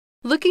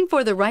Looking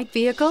for the right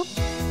vehicle?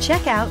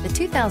 Check out the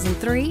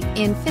 2003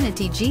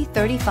 INFINITI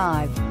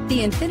G35. The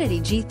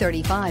INFINITI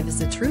G35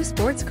 is a true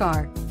sports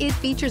car. It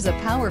features a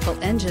powerful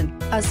engine,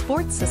 a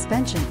sports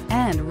suspension,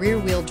 and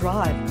rear-wheel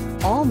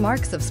drive. All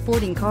marks of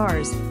sporting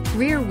cars,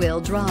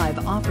 rear-wheel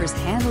drive offers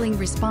handling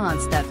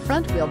response that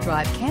front-wheel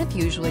drive can't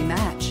usually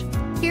match.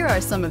 Here are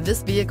some of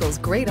this vehicle's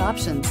great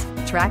options: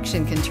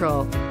 traction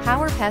control,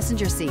 power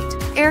passenger seat,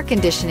 air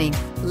conditioning,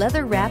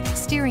 leather-wrapped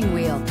steering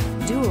wheel,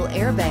 dual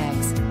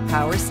airbags,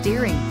 power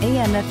steering,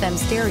 AM/FM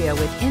stereo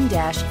with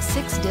in-dash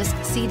 6-disc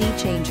CD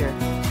changer,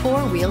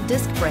 4-wheel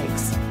disc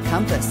brakes,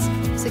 compass,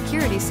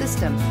 security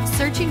system.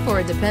 Searching for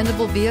a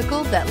dependable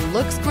vehicle that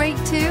looks great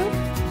too?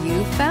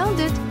 You found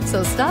it,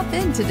 so stop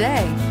in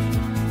today.